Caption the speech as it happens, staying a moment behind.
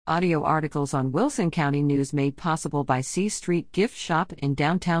Audio articles on Wilson County News made possible by C Street Gift Shop in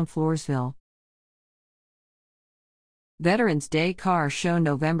downtown Floresville. Veterans Day Car Show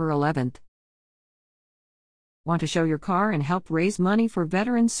November 11th. Want to show your car and help raise money for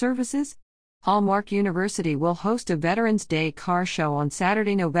veterans services? Hallmark University will host a Veterans Day Car Show on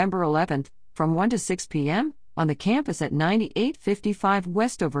Saturday, November 11th, from 1 to 6 p.m., on the campus at 9855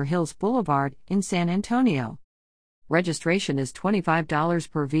 Westover Hills Boulevard in San Antonio. Registration is $25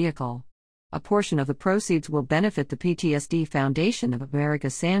 per vehicle. A portion of the proceeds will benefit the PTSD Foundation of America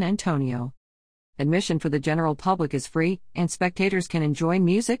San Antonio. Admission for the general public is free, and spectators can enjoy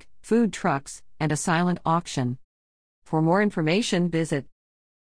music, food trucks, and a silent auction. For more information, visit